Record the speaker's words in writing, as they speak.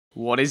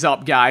What is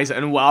up, guys,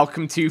 and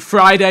welcome to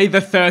Friday the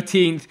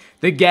 13th,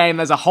 the game.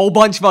 There's a whole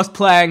bunch of us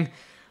playing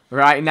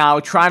right now,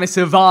 trying to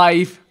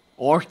survive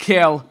or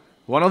kill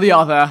one or the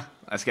other.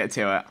 Let's get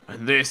to it.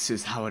 And this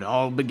is how it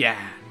all began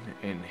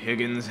in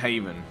Higgins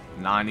Haven,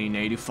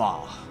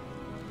 1984.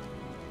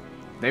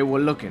 They were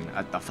looking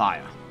at the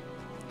fire,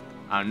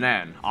 and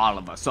then, all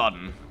of a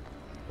sudden,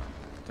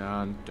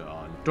 dun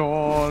dun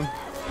dun.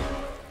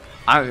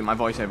 I don't think my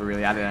voiceover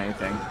really added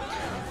anything,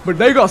 but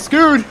they got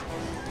screwed.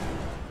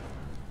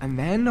 And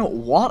then,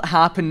 what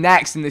happened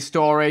next in this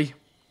story?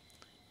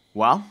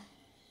 Well,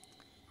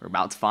 we're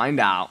about to find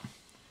out.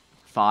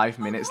 5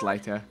 minutes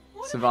later.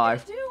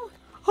 Survive.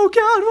 Oh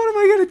god, what am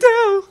I gonna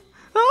do?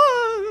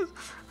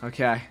 Ah!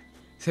 Okay,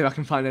 see if I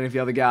can find any of the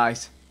other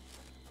guys.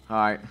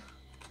 Alright.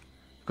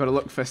 Gotta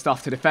look for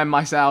stuff to defend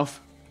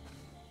myself.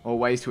 Or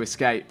ways to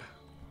escape.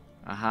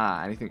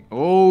 Aha, anything?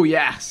 Oh,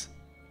 yes!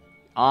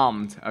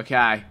 Armed,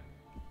 okay.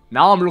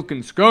 Now I'm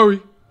looking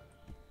scary.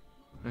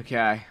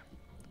 Okay.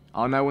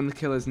 I'll know when the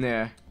killer's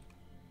near.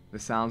 The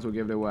sounds will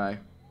give it away.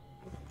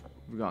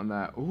 We've got in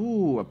there.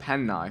 Ooh, a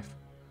penknife.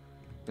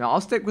 Now,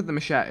 I'll stick with the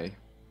machete.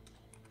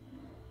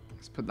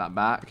 Let's put that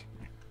back.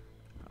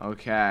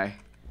 Okay.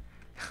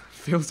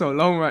 Feel so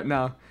alone right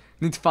now.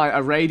 Need to find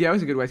a radio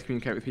is a good way to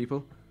communicate with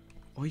people.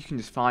 Or you can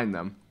just find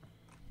them.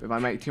 But if I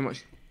make too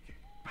much...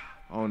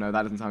 Oh no,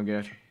 that doesn't sound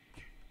good.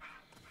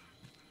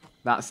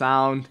 That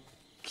sound.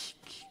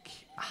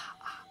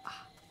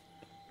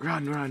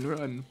 Run, run,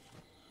 run.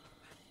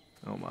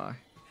 Oh my.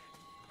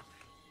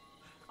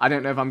 I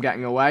don't know if I'm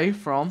getting away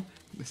from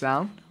the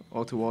sound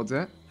or towards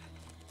it.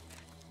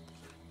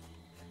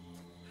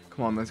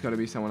 Come on, there's got to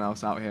be someone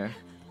else out here.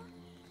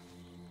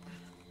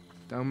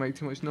 Don't make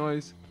too much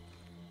noise.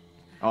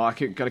 Oh, I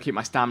got to keep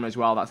my stamina as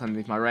well. That's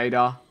underneath my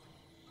radar.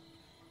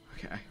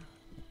 Okay.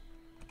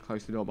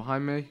 Close the door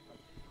behind me.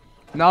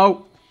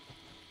 No.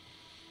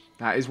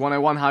 That is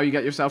 101 how you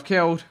get yourself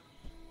killed.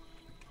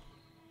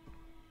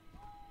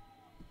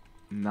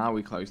 Now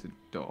we close the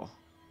door.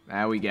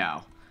 There we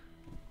go.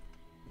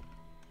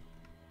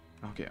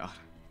 Oh god.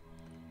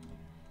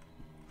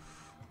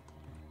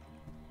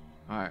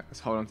 Alright, let's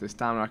hold on to the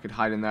stamina. I could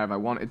hide in there if I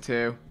wanted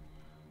to.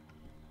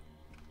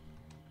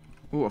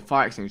 Ooh, a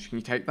fire extinguisher. Can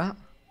you take that?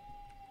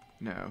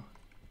 No.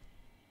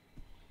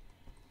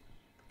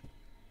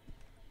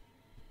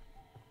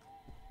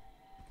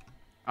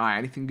 Alright,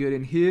 anything good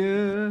in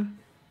here?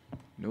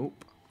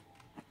 Nope.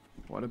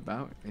 What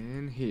about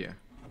in here?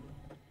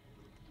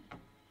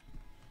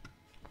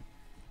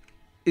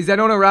 Is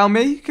anyone around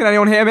me? Can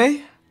anyone hear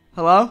me?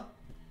 Hello?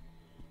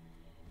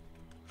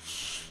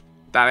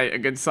 That ain't a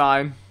good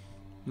sign.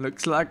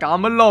 Looks like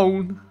I'm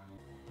alone.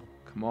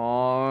 Come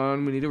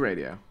on, we need a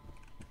radio.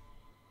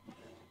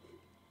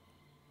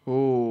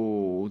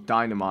 Oh,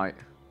 dynamite.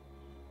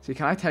 See,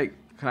 can I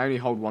only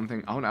hold one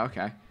thing? Oh no,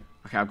 okay.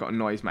 Okay, I've got a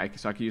noisemaker,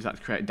 so I can use that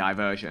to create a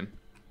diversion.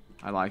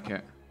 I like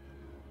it.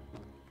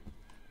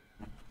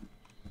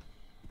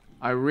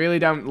 I really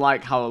don't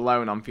like how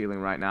alone I'm feeling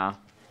right now.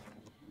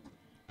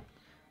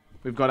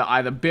 We've got to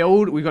either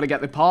we've got to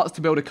get the parts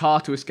to build a car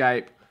to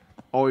escape,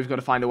 or we've got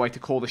to find a way to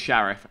call the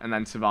sheriff and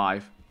then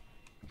survive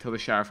until the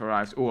sheriff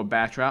arrives. Oh, a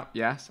bear trap.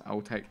 Yes, I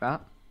will take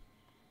that.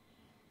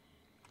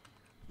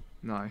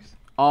 Nice.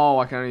 Oh,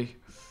 I can only...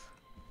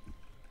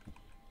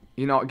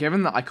 You know what,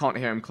 given that I can't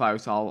hear him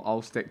close,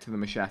 I'll stick to the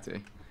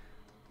machete.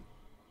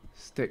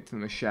 Stick to the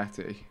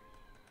machete.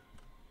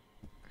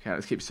 Okay,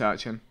 let's keep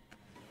searching.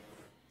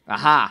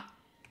 Aha!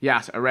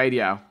 Yes, a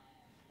radio.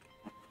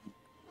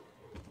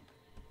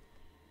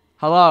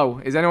 Hello,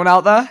 is anyone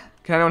out there?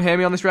 Can anyone hear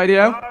me on this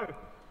radio? Hello.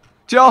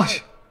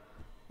 Josh!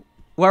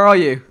 Where are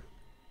you?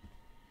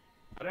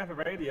 I don't have a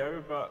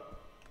radio, but...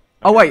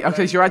 Oh wait,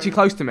 okay, so you're actually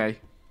close to me.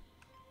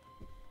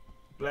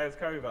 Blair's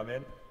Cove, I'm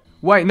in.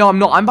 Wait, no I'm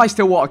not, I'm by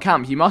Stillwater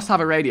Camp. You must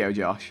have a radio,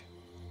 Josh.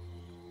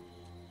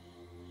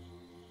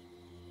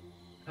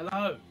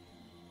 Hello.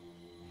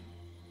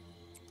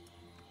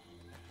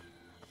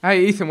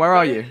 Hey Ethan, where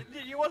are you?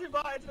 You wasn't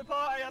invited to the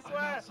party, I I'm swear!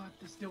 outside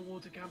the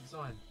Stillwater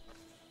campsite.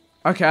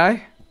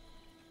 Okay.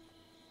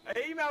 I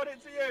emailed it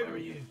to you! Where are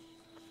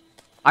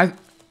you?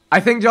 I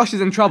think Josh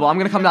is in trouble. I'm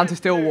gonna come down to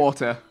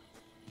Stillwater.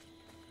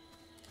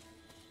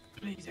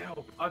 Please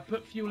help. I've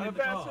put fuel I'm in the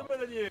better car.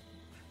 swimmer than you!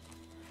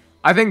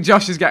 I think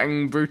Josh is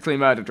getting brutally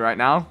murdered right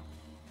now.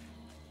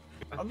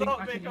 I'm think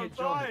not I can Vic, hear I'm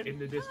John fine. in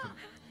the distance.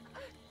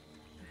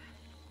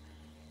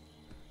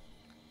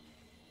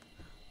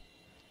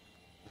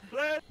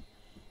 Blair!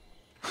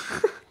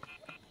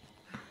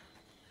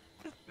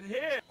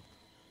 Here!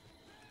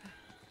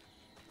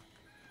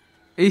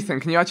 Ethan,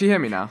 can you actually hear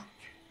me now?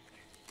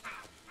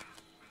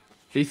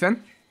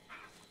 Ethan?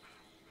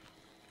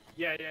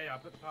 Yeah, I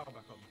put the power back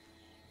on.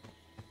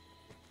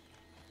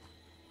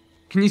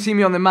 Can you see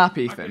me on the map,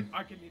 Ethan?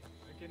 I can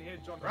hear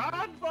John.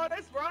 Run,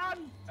 Forrest,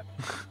 run!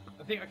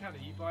 I think I can. Are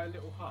you by a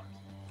little hut?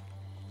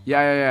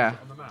 Yeah.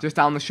 On the map. Just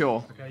down the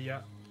shore. Okay,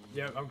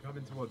 yeah, I'm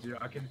coming towards you.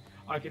 I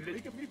can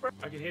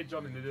hear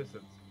John in the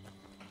distance.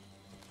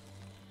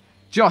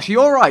 Josh,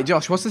 you alright,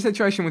 Josh? What's the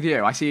situation with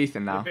you? I see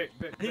Ethan now. Vic,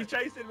 He's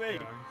chasing me. yeah, I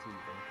can see you,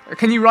 bro.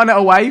 Can you run it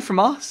away from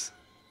us?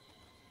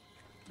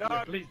 No.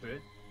 Yeah, please do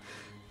it.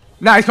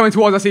 Now he's coming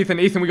towards us, Ethan.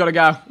 Ethan, we gotta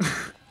go.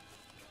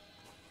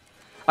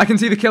 I can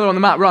see the killer on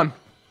the map. Run.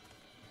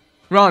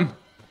 Run.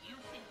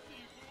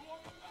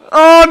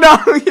 Oh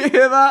no, you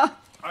hear that?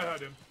 I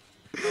heard him.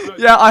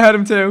 Yeah, I heard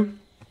him too.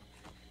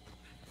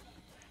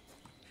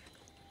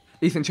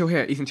 Ethan, chill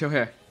here. Ethan, chill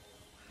here.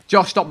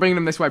 Josh, stop bringing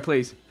them this way,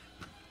 please.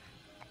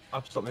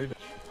 I've stopped moving.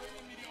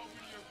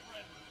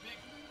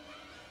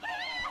 Where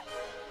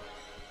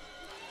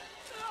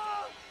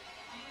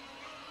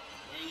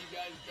are you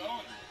guys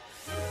going?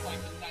 Looks like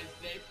a nice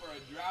day for a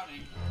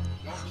drowning,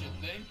 don't you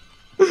think?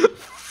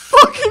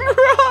 Fucking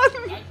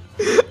run!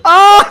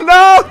 Oh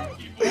no!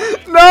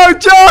 No,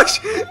 Josh!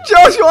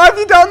 Josh, why have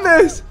you done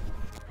this?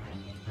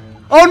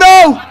 Oh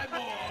no! Bye,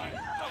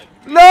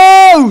 boy.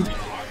 No!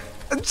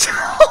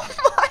 Oh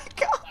my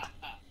god!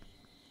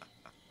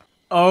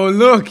 Oh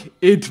look,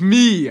 it's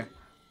me.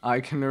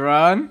 I can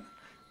run.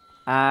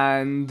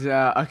 And,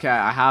 okay,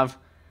 I have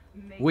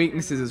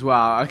weaknesses as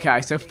well.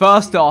 Okay, so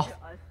first off,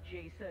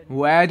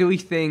 where do we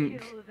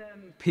think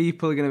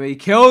people are going to be?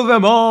 Kill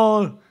them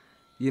all!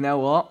 You know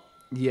what?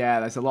 Yeah,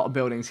 there's a lot of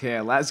buildings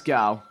here. Let's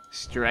go.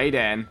 Straight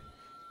in.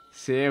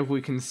 See if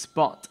we can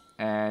spot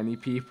any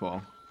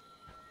people.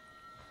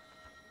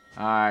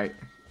 Alright.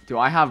 Do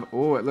I have...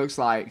 Oh, it looks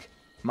like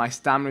my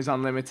stamina's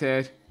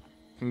unlimited.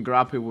 Can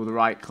grab people with the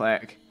right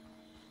click.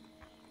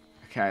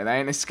 Okay, they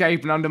ain't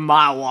escaping under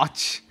my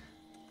watch.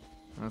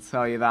 I'll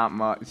tell you that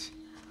much.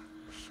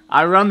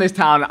 I run this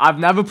town. I've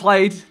never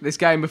played this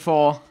game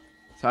before,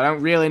 so I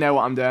don't really know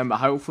what I'm doing, but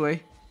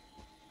hopefully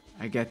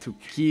I get to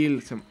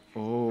kill some...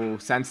 Oh,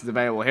 sense is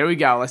available. Here we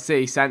go. Let's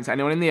see. Sense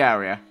anyone in the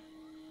area.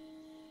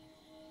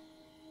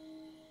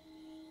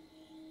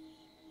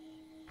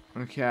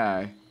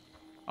 Okay.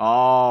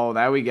 Oh,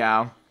 there we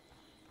go.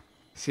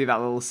 See that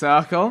little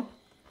circle?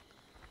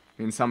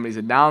 Means somebody's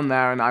down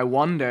there, and I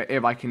wonder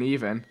if I can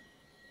even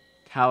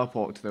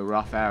teleport to the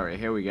rough area.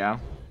 Here we go.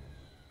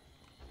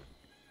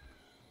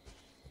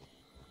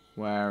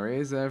 Where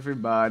is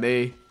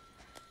everybody?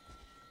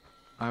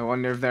 I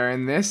wonder if they're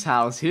in this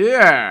house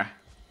here.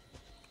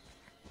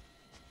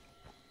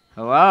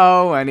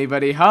 Hello?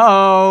 Anybody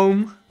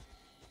home?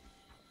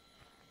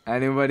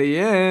 Anybody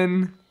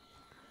in?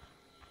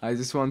 I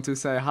just want to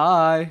say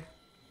hi.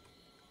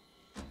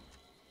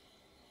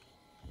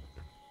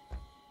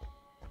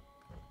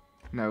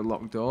 No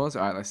locked doors.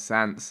 Alright, let's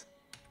sense.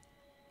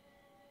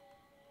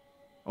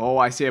 Oh,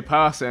 I see a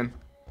person.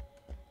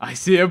 I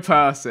see a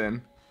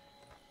person.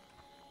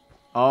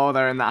 Oh,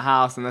 they're in that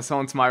house, and there's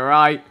someone to my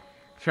right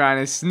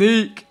trying to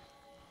sneak.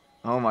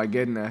 Oh my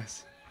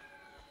goodness.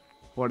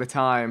 What a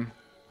time.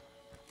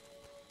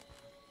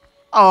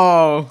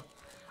 Oh,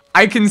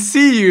 I can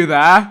see you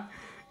there.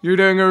 You're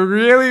doing a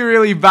really,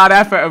 really bad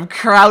effort of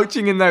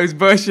crouching in those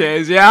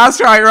bushes. Yeah, that's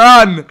right,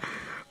 run.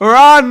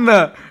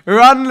 Run.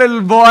 Run,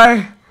 little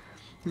boy.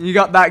 You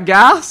got that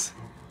gas?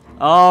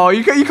 Oh,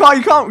 you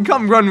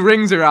can't run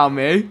rings around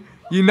me.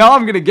 You know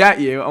I'm gonna get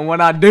you, and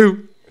when I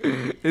do,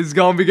 it's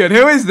gonna be good.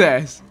 Who is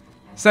this?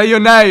 Say your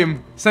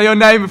name. Say your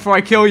name before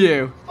I kill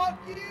you. Fuck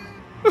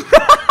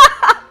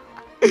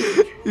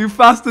you! You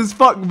fast as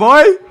fuck,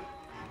 boy.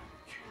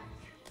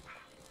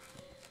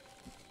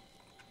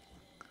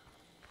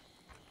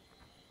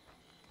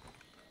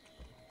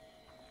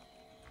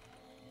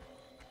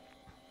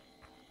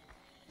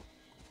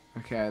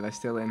 Okay, they're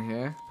still in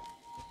here.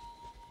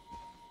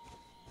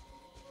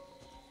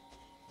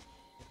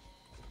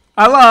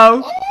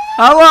 Hello! Oh!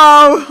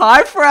 Hello!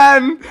 Hi,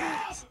 friend! John,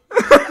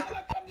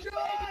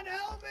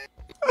 help me!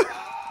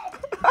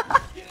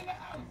 Get in the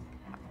house!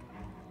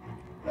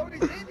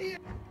 Nobody's in here.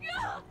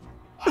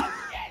 Oh,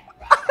 shit!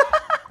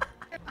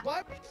 Why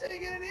are we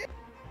sitting in here?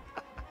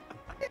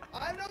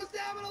 I have no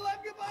stamina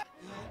left. Goodbye.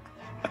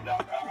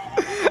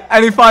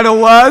 Any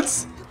final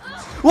words?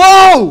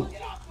 Whoa!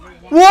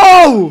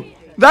 Whoa!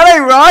 That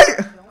ain't right!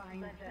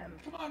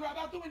 Come on, Rob,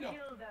 out the window!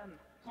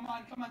 Come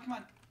on, come on, come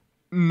on!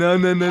 No,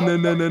 no, no, no,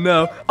 no, no,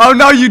 no. Oh,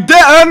 no, you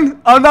didn't!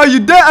 Oh, no, you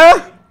didn't!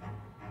 Let's go,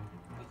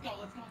 let's go,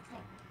 let's go!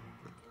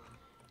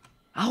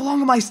 How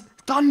long am I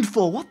stunned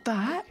for? What the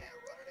heck?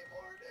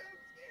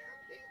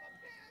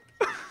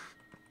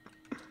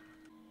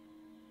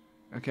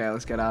 Okay,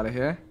 let's get out of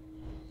here.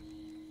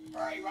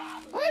 Hurry,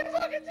 Rob! I'm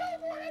fucking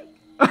teleporting.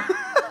 Get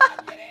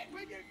in!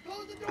 We can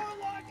close the door,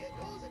 lock it,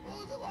 close it,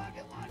 lock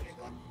it, lock it.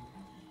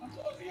 I'm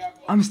closing the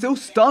airport! I'm still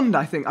stunned,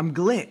 I think. I'm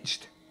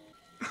glitched.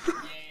 Yeah,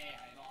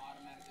 it'll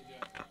automatically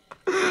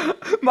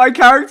do it. My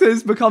character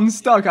has become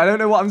stuck. I don't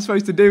know what I'm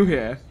supposed to do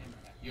here.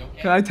 You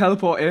okay? Can I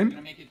teleport We're in?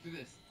 gonna make it through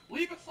this.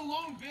 Leave us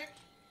alone, Vic!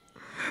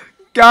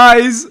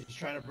 Guys, He's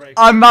trying to break.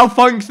 I'm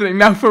malfunctioning.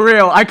 No, for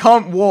real. I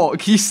can't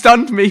walk. He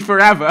stunned me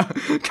forever.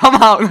 Come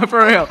out, no,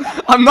 for real.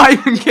 I'm not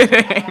even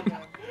kidding.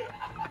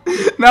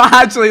 No,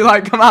 actually,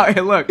 like, come out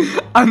here. Look,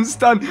 I'm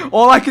stunned.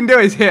 All I can do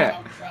is hit.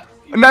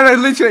 No,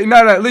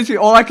 literally,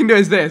 all I can do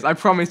is this. I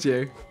promise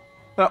you.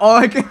 All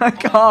I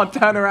can't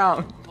turn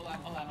around. Hold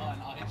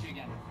on. I'll hit you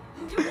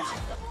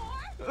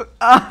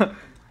again.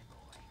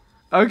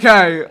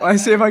 Okay,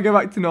 let's see if I go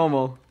back to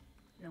normal.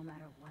 No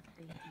matter what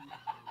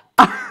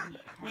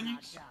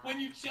when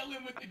you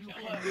chilling with the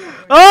killer.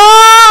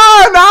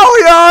 Oh, now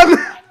we on.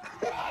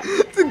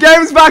 The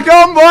game's back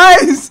on,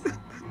 boys.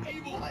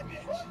 Able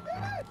bitch.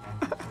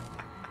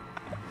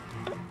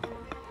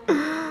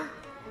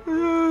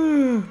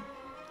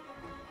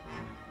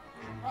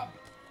 Rob,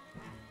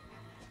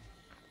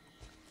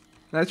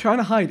 They're trying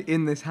to hide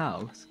in this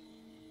house.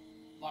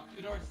 lock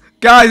the doors.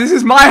 Guys, this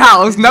is my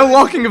house. No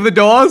locking of the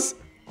doors.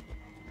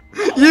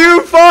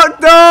 You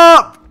fucked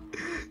up.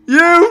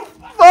 You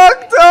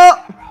fucked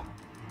up.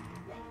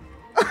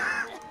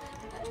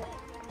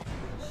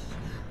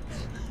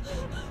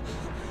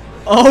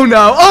 Oh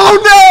no. Oh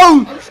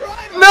no.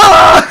 No.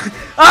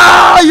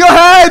 Ah, your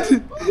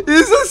head.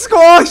 It's a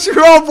squash.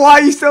 Rob, why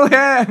are you still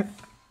here?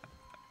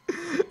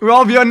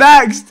 Rob, you're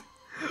next.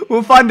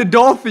 We'll find a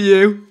door for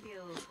you.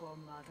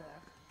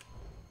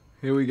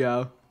 Here we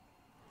go.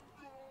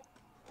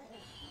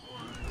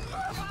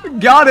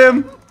 Got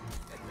him!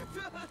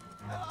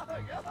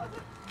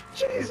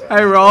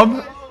 Hey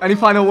Rob, any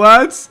final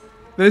words?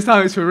 This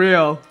time it's for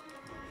real.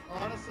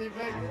 Honestly,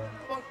 Vic,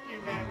 fuck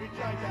you, man. We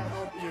tried to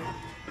help you,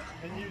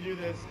 and you do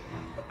this.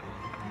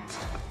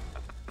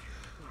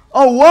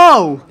 Oh,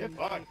 whoa! Get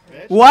fucked,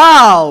 bitch.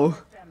 Wow!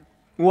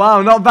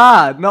 Wow, not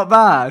bad, not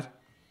bad.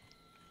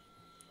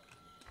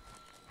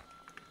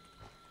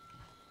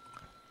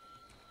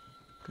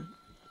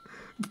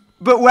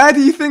 But where do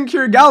you think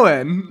you're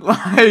going?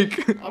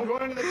 Like, I'm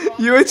going to the closet.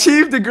 you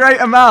achieved a great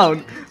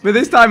amount, but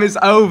this time it's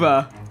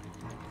over.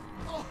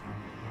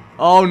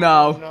 Oh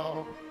no.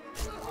 No.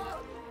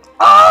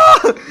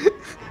 Ah!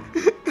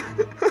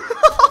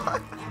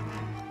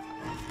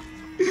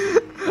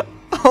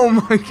 Oh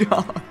my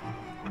god.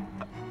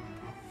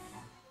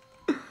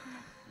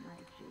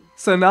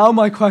 So now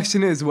my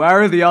question is,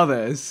 where are the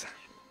others?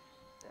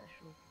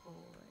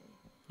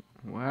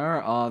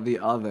 Where are the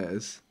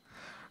others?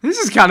 This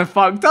is kind of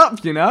fucked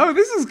up, you know?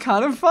 This is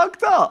kind of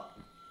fucked up.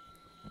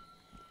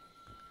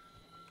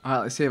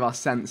 Alright, let's see if our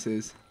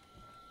senses.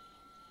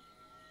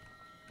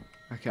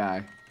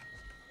 Okay.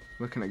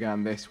 Looking at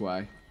going this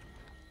way.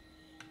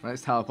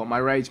 Let's teleport. My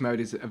rage mode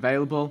is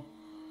available.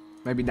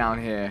 Maybe down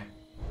here.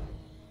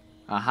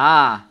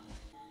 Aha!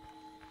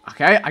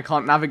 Okay, I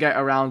can't navigate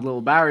around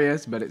little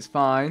barriers, but it's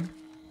fine.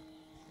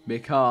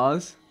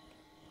 Because...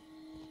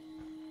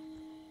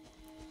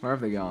 where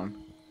have they gone?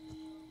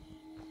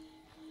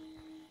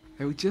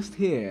 They were just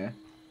here.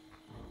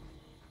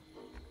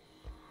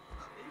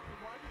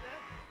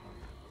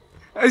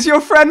 Has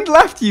your friend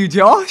left you,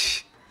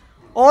 Josh?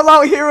 All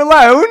out here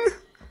alone?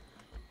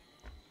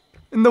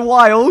 In the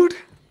wild?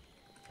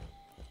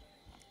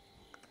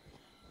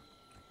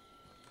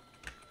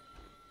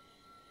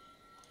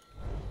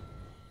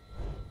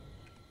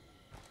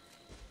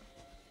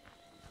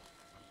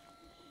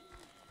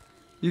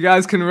 You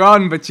guys can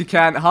run, but you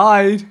can't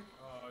hide.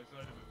 Oh, it's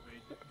not even me.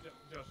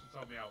 Josh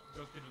told me out.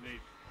 Josh didn't leave.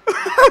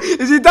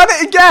 Has he done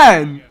it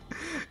again?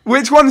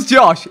 Which one's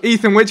Josh?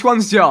 Ethan, which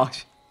one's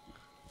Josh?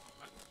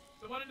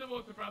 The one in the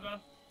water, brother.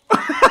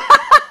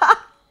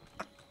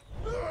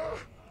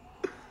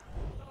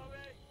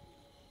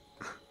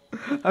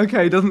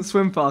 Okay, he doesn't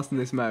swim fast in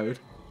this mode.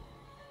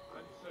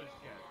 I'm so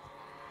scared.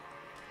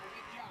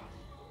 Hey, Josh.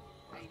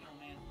 How you doing,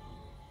 man?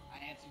 I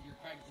answered your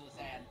Craigslist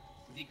ad.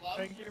 Is he close?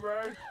 Thank you,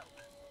 bro.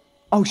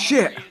 Oh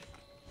shit! There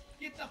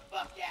he is. Get the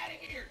fuck out of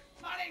here!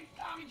 My name's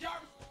Tommy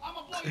Jarvis. I'm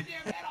gonna blow your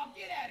damn head off.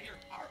 Get out of here!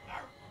 Arr,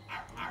 arr,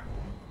 arr, arr.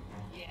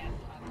 Yeah, that's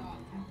what I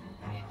thought.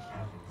 Bitch.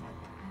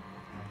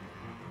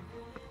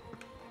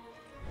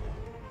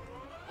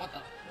 What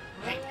the?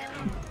 Hey,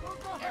 Aaron.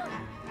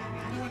 Aaron.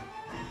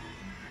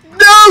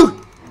 No!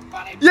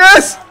 My name's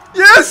Yes!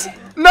 Yes!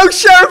 No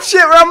sheriff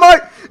shit around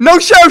my... no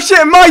sheriff shit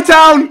in my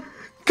town!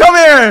 Come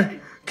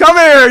here! Come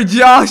here,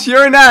 Josh.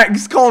 You're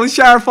next. Call the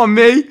sheriff on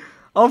me.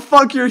 I'll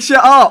fuck your shit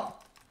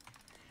up.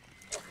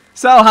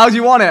 So, how do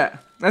you want it?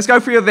 Let's go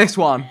for this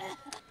one.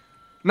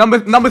 Number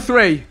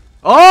 3.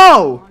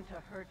 Oh!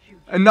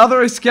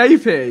 Another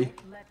escapee.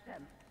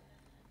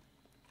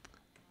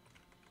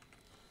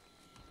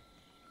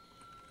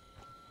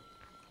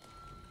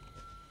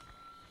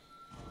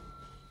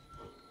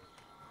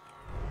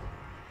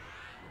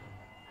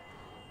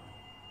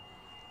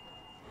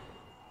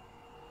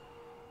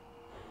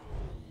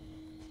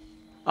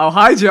 Oh,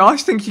 hi,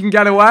 Josh. Think you can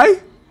get away?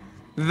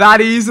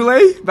 That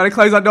easily? Better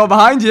close that door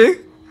behind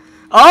you.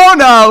 Oh,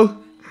 no!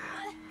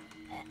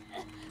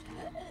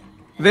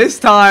 This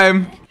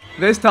time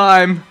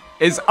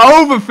is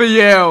over for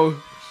you.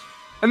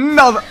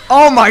 Another.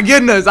 Oh, my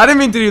goodness. I didn't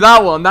mean to do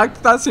that one.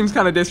 That seems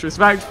kind of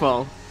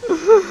disrespectful.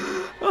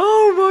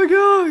 Oh, my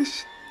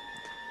gosh.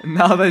 And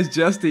now there's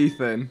just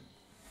Ethan.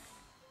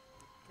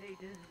 They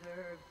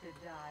deserve to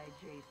die,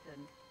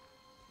 Jason.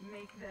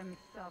 Make them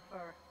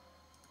suffer.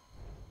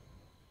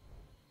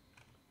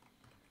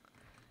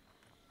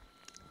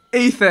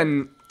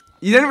 Ethan,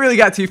 you didn't really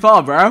get too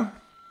far, bro.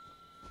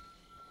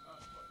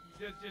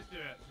 Just do it.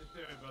 Just do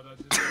it, brother.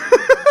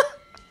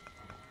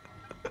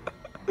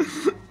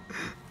 Just do it.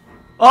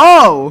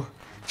 Oh!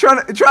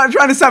 Trying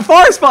to set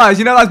forest fires.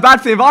 You know that's bad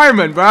for the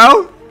environment,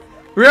 bro.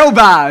 Real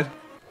bad.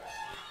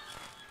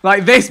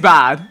 Like this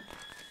bad.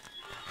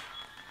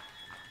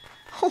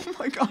 Oh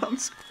my god, I'm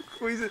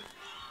squeezing.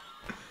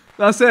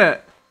 That's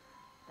it.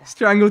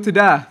 Strangled to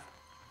death.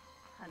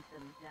 Hunt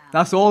them down.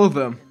 That's all of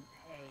them. And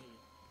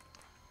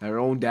pay. They're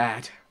all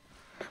dead.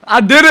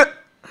 I did it!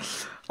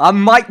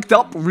 I'm mic'd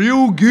up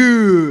real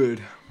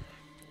good.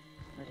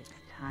 But it's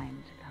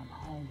time to come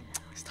home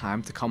now. It's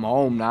time to come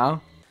home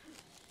now.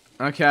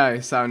 Okay,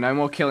 so no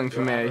more killing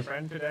for Do I have me. a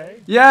friend today?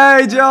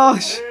 Yay,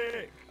 Josh!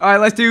 Sick. Alright,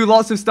 let's do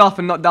lots of stuff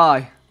and not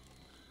die.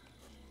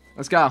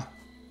 Let's go.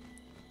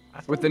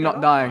 That's With what the we did not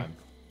last dying. time.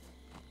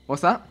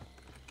 What's that?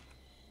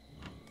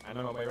 I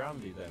know my way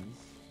around these ends.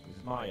 This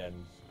is my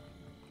ends.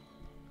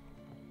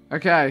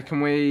 Okay,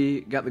 can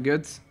we get the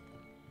goods?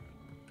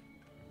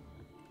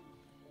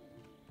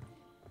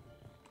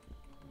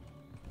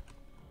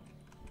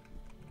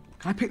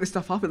 Can I pick this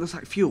stuff up? It looks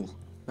like fuel.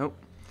 Nope.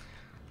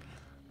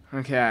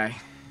 Okay.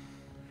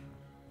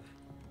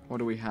 What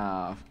do we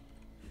have?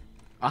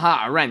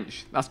 Aha, a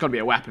wrench. That's got to be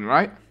a weapon,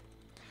 right?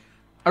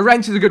 A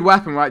wrench is a good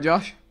weapon, right,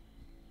 Josh?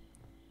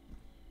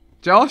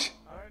 Josh?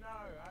 Oh no,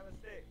 I have a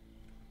stick.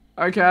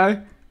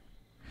 Okay.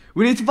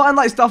 We need to find,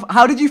 like, stuff.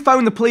 How did you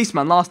phone the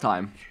policeman last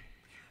time?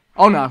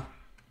 Oh, no.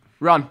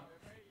 Run.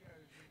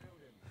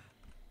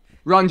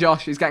 Run,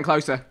 Josh. He's getting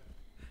closer.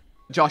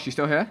 Josh, you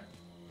still here?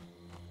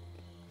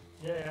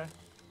 Yeah.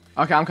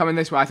 Okay, I'm coming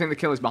this way. I think the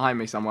killer's behind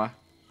me somewhere.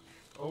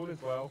 All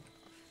is well.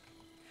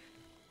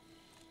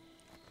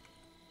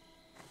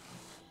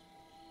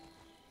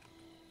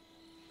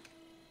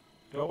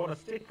 Do I want a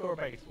stick or a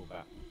baseball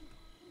bat?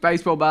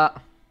 Baseball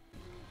bat.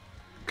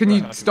 Can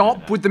you Right,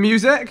 stop with the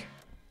music?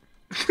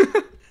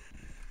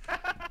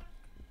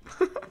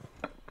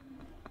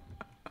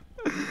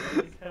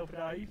 It's helping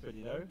out Ethan,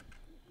 you know?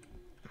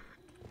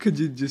 Could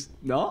you just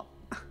not?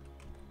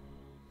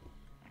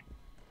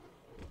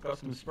 Got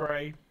some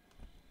spray.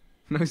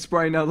 No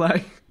spray, no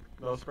lay.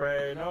 No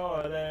spray,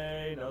 no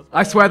lay, no spray.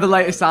 I swear the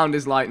latest sound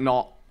is like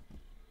not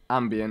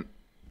ambient.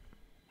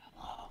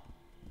 Hello?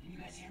 Can you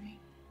guys hear me?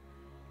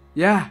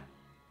 Yeah.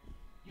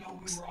 Yo,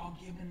 we were all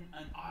given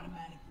an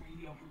automatic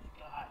radio from the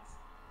gods.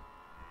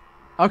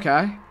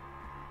 Okay.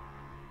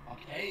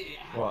 Okay? It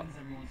happens What?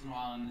 every once in a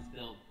while in this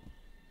build.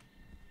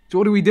 So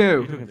what do we Who are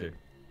you do? talking to?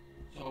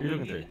 So You're we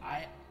looking need, to?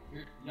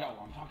 yo,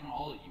 I'm talking to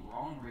all of you. We're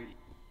all on the radio.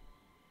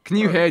 Can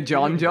you Oh, hear you're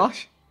John, looking to-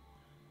 Josh?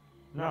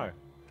 No.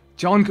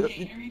 John. You can't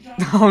hear me, John?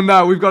 Oh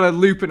no, we've got a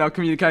loop in our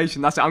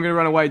communication. That's it. I'm gonna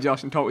run away,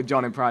 Josh, and talk with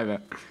John in private.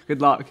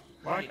 Good luck.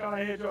 Why can't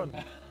I hear John?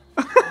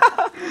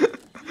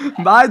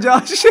 Bye,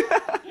 Josh. Why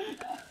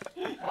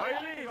you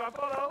leave? I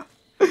follow.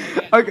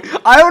 Okay,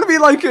 I want to be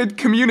like a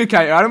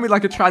communicator. I don't be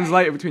like a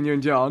translator between you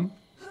and John.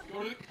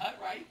 Go to the cut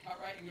right,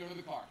 and go to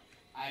the car.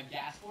 I have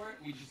gas for it.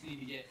 We just need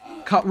to get.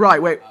 Cut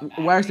right. Wait,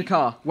 where's the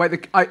car? Wait,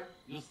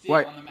 You'll see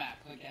Wait. it on the map.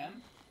 Click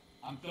M.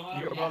 I'm filling You up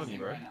got the a bottom gas of you,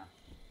 tank bro. right now.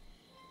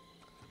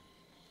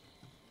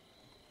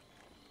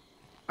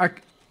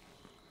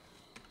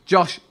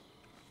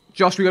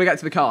 Josh, we gotta get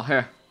to the car.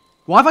 Here.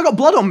 Why have I got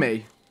blood on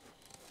me?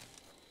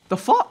 The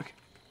fuck?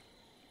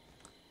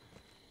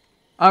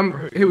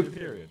 Bro, Here we- it's a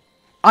period.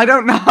 I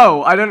don't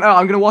know. I'm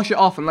gonna wash it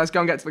off and let's go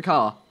and get to the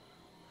car.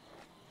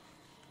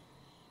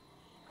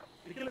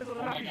 The killer's on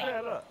the Oh map, my he's God.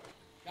 there, look.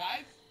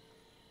 Guys,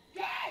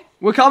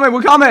 We're coming.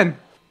 hurry!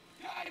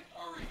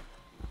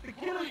 The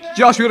killer's there.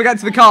 Josh, we gotta get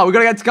to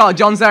the car.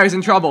 John's there. He's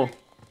in trouble.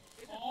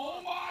 Oh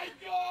my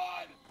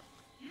God!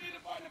 You need to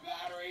find a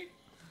battery.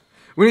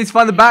 We need to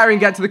find the battery and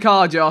get to the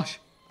car, Josh.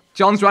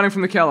 John's running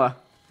from the killer.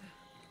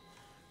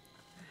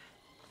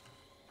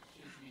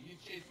 He's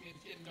chasing me.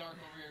 It's getting dark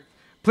over here.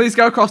 Please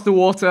go across the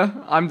water.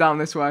 I'm down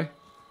this way.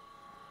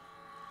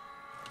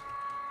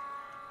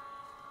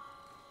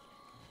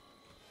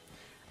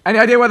 Any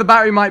idea where the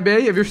battery might be?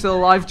 If you're still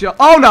alive, John.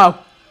 Oh no!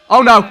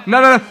 Oh no!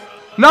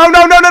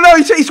 No!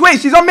 He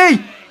switched. He's on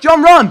me.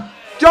 John, run!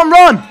 John,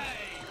 run! I'm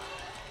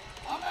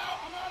out of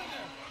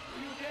there.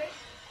 Are you okay?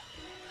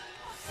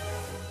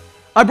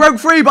 I broke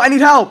free, but I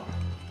need help.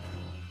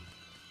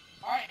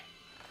 Alright.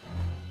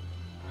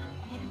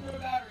 I'm looking for a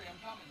battery. I'm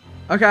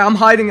coming. Okay, I'm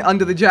hiding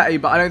under the jetty,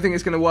 but I don't think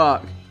it's gonna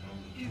work.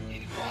 Is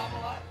Rob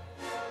alive?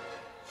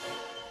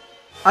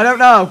 I don't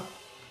know.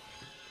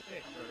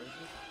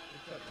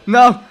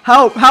 No,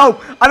 help!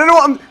 I don't know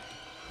what I'm.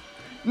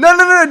 No,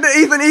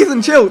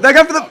 Ethan, chill. They're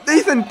going for the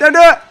Ethan. Don't do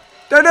it.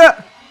 You're gonna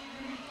be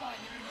fine.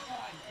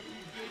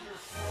 Everything's good. You're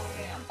slow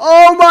down.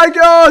 Oh my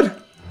God!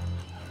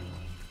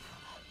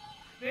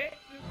 Nick,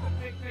 this is a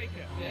big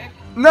taker. Nick,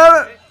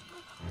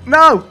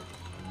 No!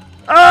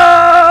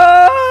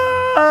 Ah!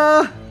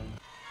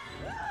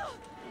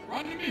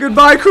 run to me.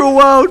 Goodbye, cruel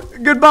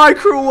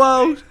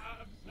world.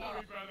 I'm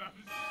sorry, brother.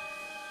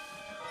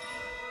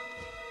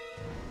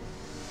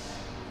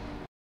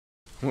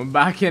 We're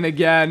back in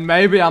again.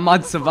 Maybe I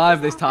might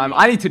survive this time.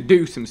 I need to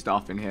do some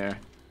stuff in here.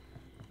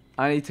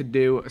 I need to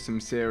do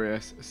some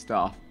serious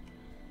stuff.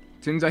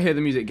 As soon as I hear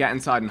the music, get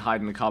inside and hide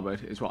in the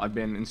cupboard is what I've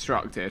been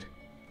instructed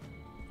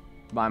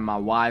by my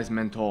wise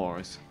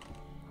mentors.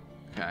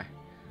 Okay.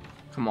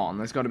 Come on,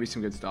 there's got to be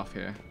some good stuff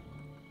here.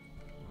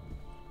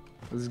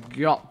 There's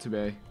got to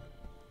be.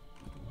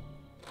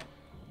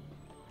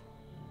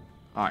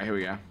 Alright, here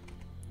we go.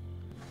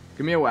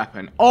 Give me a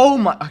weapon. Oh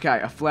my... Okay,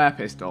 a flare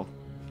pistol.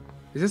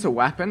 Is this a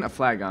weapon? A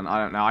flare gun?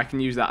 I don't know. I can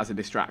use that as a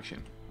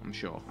distraction. I'm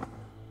sure.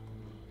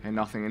 Okay,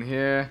 nothing in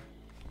here.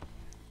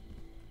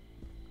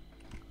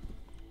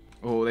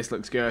 Oh, this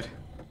looks good.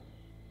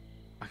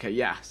 Okay,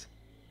 yes.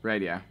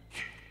 Radio.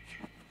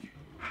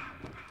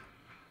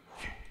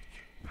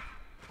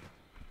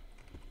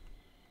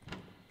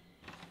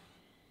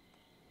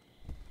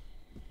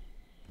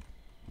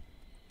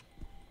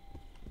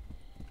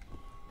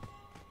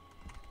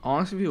 I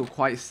honestly feel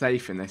quite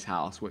safe in this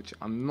house, which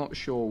I'm not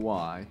sure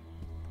why.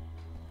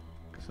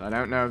 So I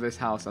don't know if this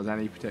house has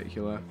any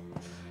particular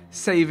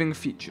saving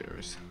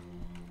features.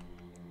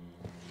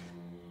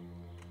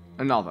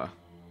 Another.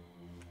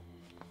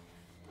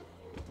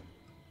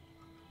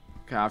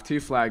 Okay, I have 2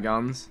 flare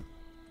guns.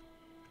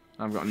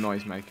 I've got a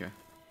noisemaker.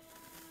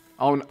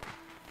 Oh no.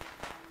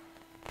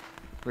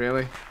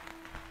 Really?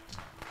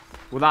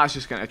 Well, that's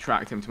just going to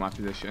attract him to my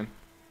position.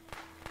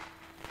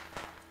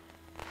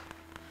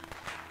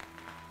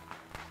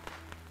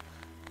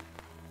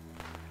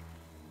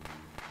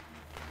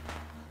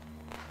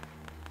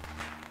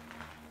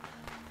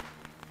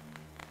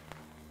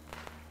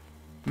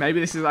 Maybe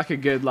this is like a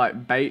good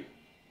like bait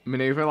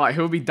maneuver. Like,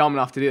 who would be dumb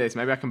enough to do this?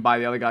 Maybe I can buy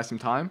the other guy some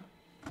time.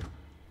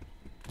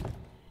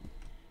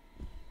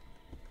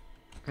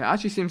 It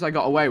actually seems I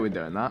got away with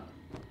doing that.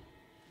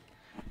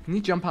 Can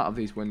you jump out of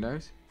these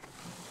windows?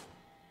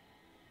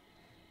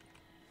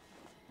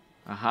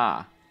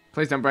 Aha.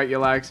 Please don't break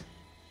your legs.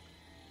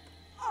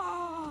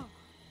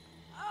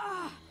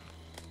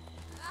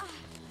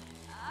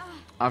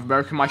 I've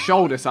broken my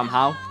shoulder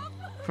somehow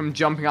from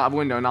jumping out of a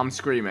window and I'm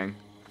screaming.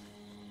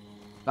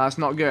 That's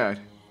not good.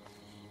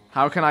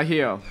 How can I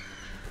heal?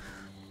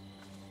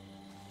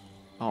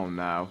 Oh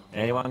no.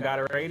 Anyone got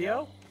a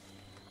radio?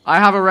 I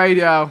have a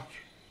radio.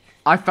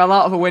 I fell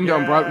out of a window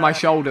and broke my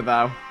shoulder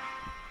though.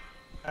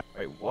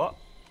 Wait, what?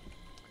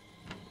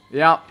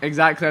 Yeah,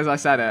 exactly as I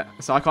said it.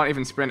 So I can't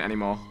even sprint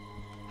anymore.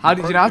 How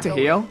did you know how to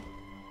heal?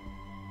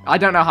 I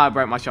don't know how I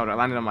broke my shoulder. It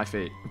landed on my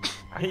feet.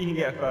 I think you can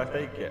get a first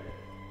aid kit.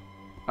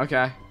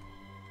 Okay.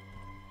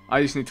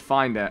 I just need to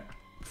find it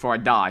before I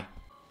die.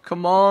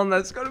 Come on,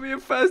 there's got to be a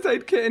first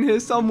aid kit in here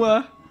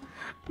somewhere.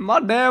 My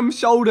damn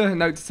shoulder.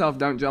 Note to self,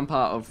 don't jump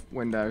out of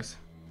windows.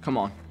 Come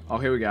on. Oh,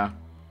 here we go.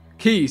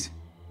 Keys.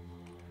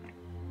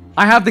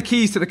 I have the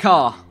keys to the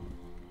car.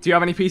 Do you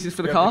have any pieces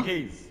for the car? The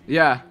keys.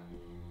 Yeah.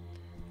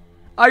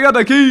 I got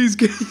the keys,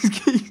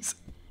 keys.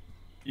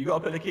 You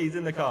gotta put the keys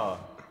in the car.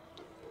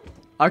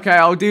 Okay,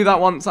 I'll do that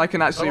once I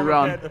can actually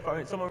run.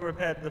 Someone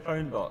repaired the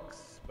phone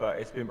box, but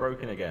it's been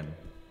broken again.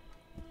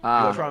 We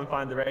gotta try and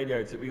find the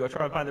radio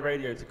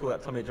to call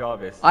that Tommy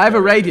Jarvis. I have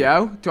a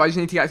radio. Do I just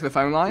need to get to the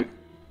phone line?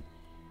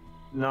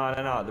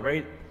 No. The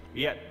radio.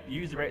 Yeah,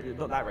 use the radio.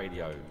 Not that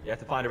radio. You have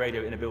to find a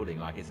radio in a building,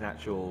 like it's an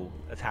actual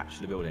attached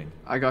to the building.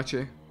 I got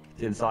you.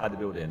 It's inside the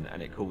building,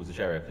 and it calls the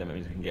sheriff. Then it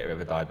means we can get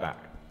whoever died back.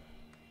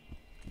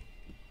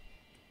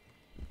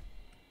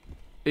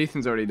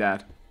 Ethan's already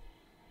dead.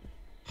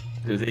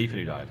 It was Ethan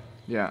who died.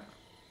 Yeah.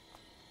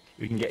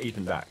 We can get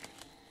Ethan back.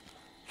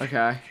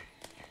 Okay.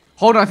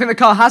 Hold on, I think the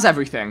car has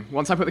everything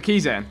once I put the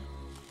keys in.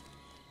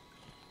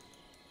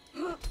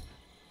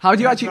 How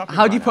do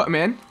you put them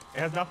in? It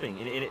has nothing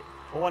in it.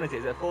 What one is it?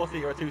 Is it a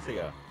 4-seater or a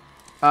 2-seater?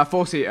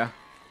 4-seater.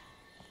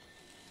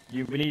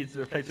 We need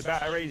to replace the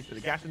batteries, put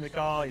the gas in the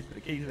car, you put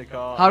the keys in the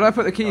car. How do I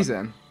put the keys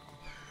in?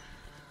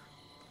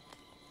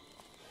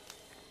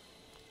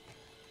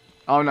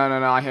 Oh, no,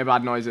 I hear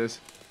bad noises.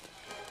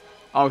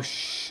 Oh,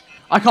 shh.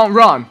 I can't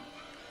run.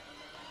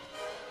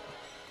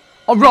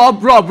 Oh,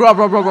 Rob.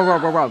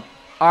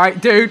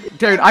 Alright,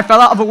 dude, I fell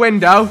out of a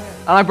window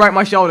and I broke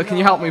my shoulder. Can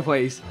you help me,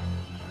 please?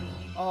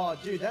 Oh,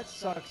 dude, that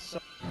sucks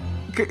so...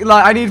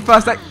 Like, I need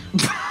first aid.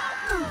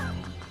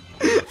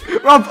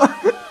 Rob.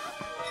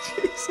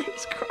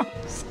 Jesus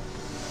Christ.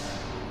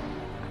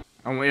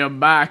 And we are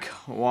back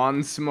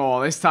once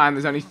more. This time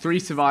there's only 3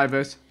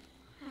 survivors.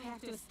 I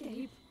have to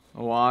escape.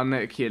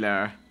 1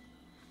 killer.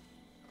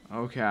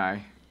 Okay.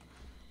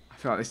 I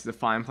feel like this is a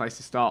fine place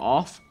to start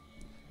off.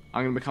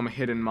 I'm going to become a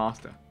hidden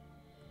master.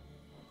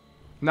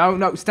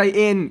 No,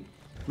 stay in.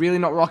 Really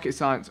not rocket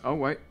science. Oh,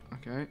 wait.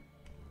 Okay.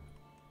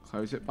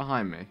 Close it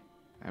behind me.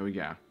 There we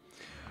go.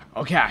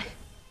 Okay.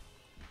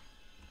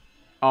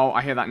 Oh,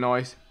 I hear that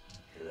noise.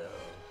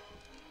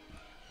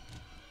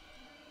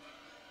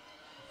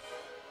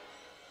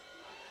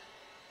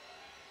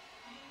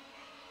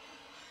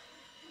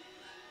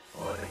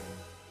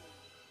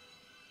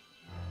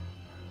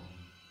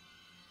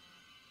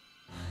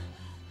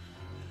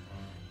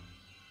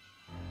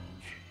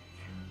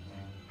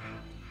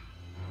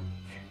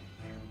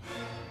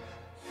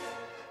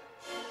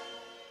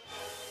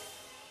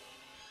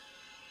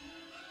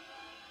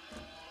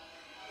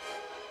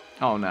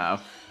 Oh no.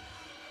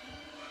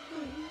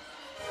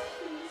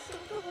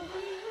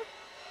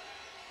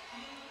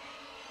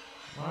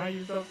 Why are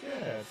you so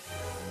scared?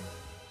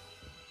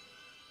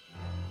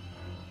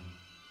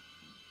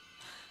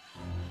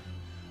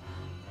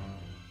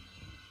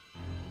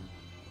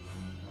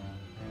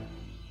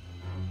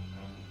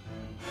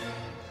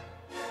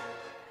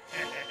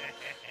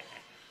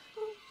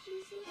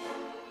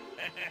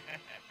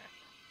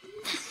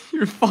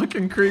 You're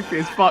fucking creepy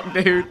as fuck,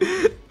 dude.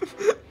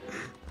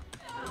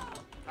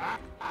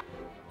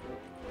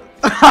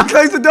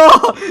 Close the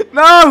door!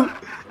 No!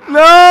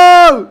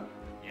 No!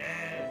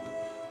 Yes.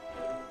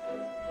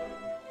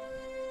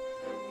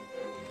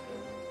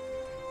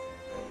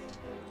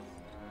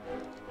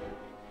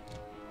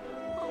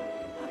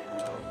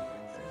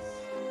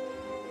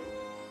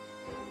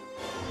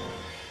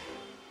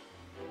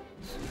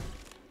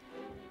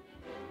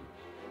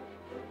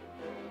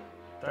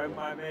 Don't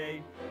mind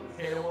me. Let's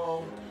hit the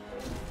wall.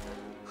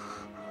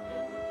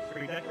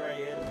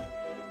 Redecorated.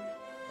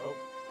 Oh.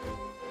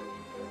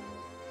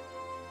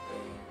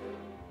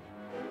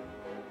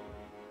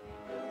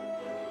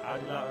 How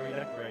do you like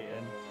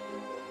redecorating?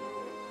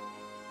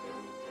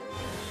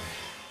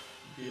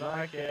 Do you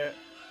like it?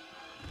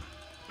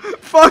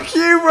 Fuck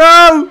you,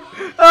 bro!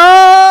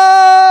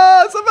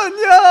 Ah!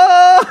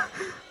 Samanya!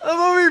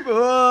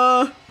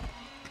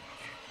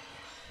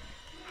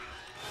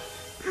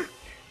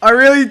 I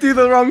really do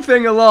the wrong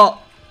thing a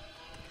lot.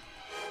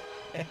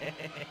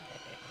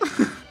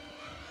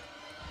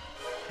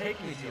 Take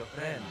me to your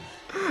friends.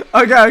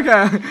 Okay.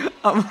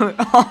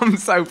 I'm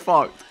so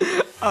fucked.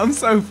 I'm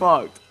so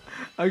fucked.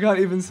 I can't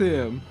even see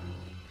him.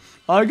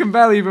 I can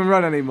barely even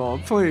run anymore.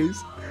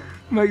 Please.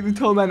 Make the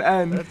torment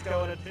end. Let's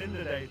go on a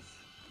Tinder date.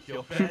 To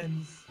your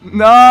friends.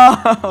 No!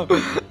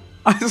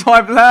 I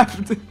swiped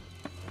left.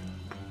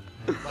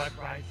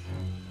 Like right.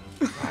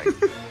 Right.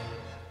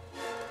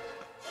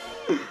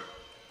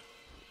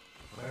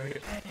 Where are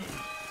you?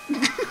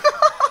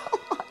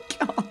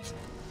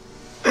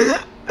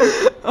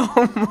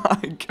 Oh